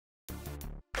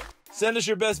Send us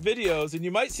your best videos and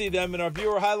you might see them in our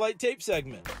viewer highlight tape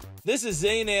segment. This is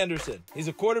Zane Anderson. He's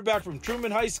a quarterback from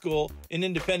Truman High School in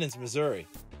Independence, Missouri.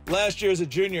 Last year as a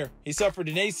junior, he suffered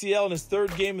an ACL in his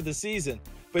third game of the season,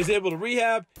 but he's able to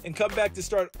rehab and come back to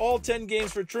start all 10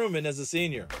 games for Truman as a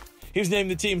senior. He was named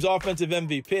the team's offensive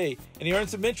MVP, and he earned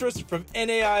some interest from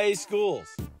NAIA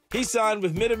schools. He signed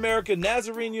with MidAmerica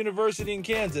Nazarene University in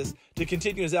Kansas to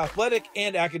continue his athletic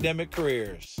and academic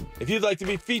careers. If you'd like to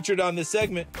be featured on this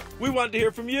segment, we want to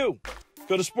hear from you.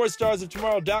 Go to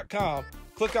sportsstarsoftomorrow.com,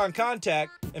 click on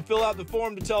Contact, and fill out the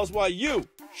form to tell us why you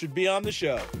should be on the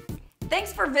show.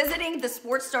 Thanks for visiting the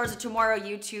Sports Stars of Tomorrow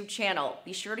YouTube channel.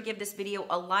 Be sure to give this video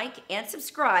a like and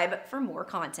subscribe for more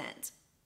content.